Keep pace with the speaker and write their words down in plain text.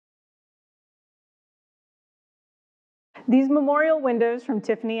These memorial windows from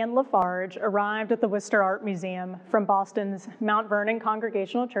Tiffany and Farge arrived at the Worcester Art Museum from Boston's Mount Vernon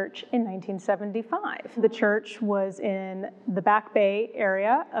Congregational Church in 1975. The church was in the Back Bay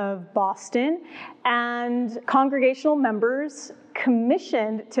area of Boston, and congregational members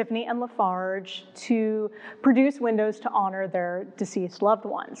commissioned Tiffany and Farge to produce windows to honor their deceased loved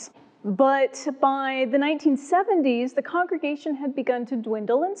ones. But by the 1970s, the congregation had begun to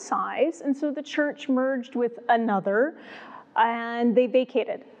dwindle in size, and so the church merged with another, and they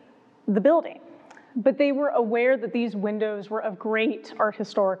vacated the building. But they were aware that these windows were of great art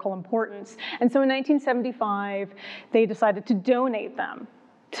historical importance, and so in 1975, they decided to donate them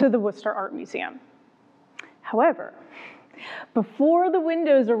to the Worcester Art Museum. However, before the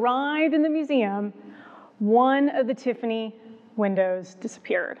windows arrived in the museum, one of the Tiffany windows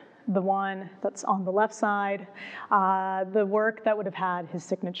disappeared. The one that's on the left side, the work that would have had his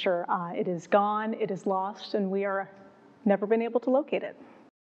signature. It is gone, it is lost, and we are never been able to locate it.